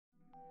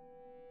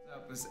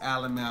It's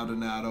Alan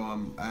Maldonado.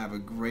 I have a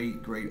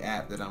great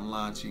app that I'm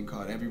launching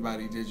called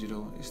Everybody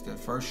Digital. It's the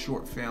first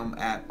short film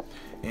app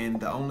and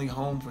the only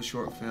home for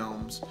short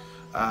films.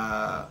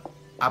 I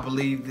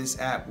believe this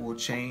app will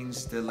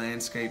change the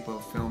landscape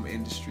of film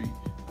industry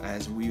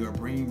as we are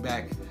bringing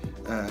back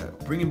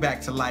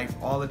to life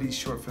all of these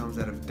short films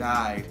that have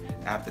died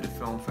after the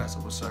film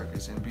festival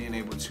circus, and being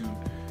able to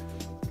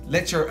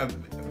let your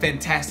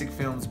fantastic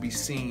films be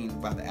seen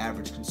by the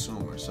average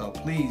consumer. So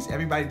please,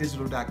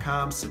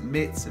 everybodydigital.com,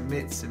 submit,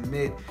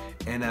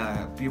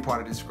 and be a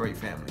part of this great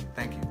family.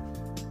 Thank you.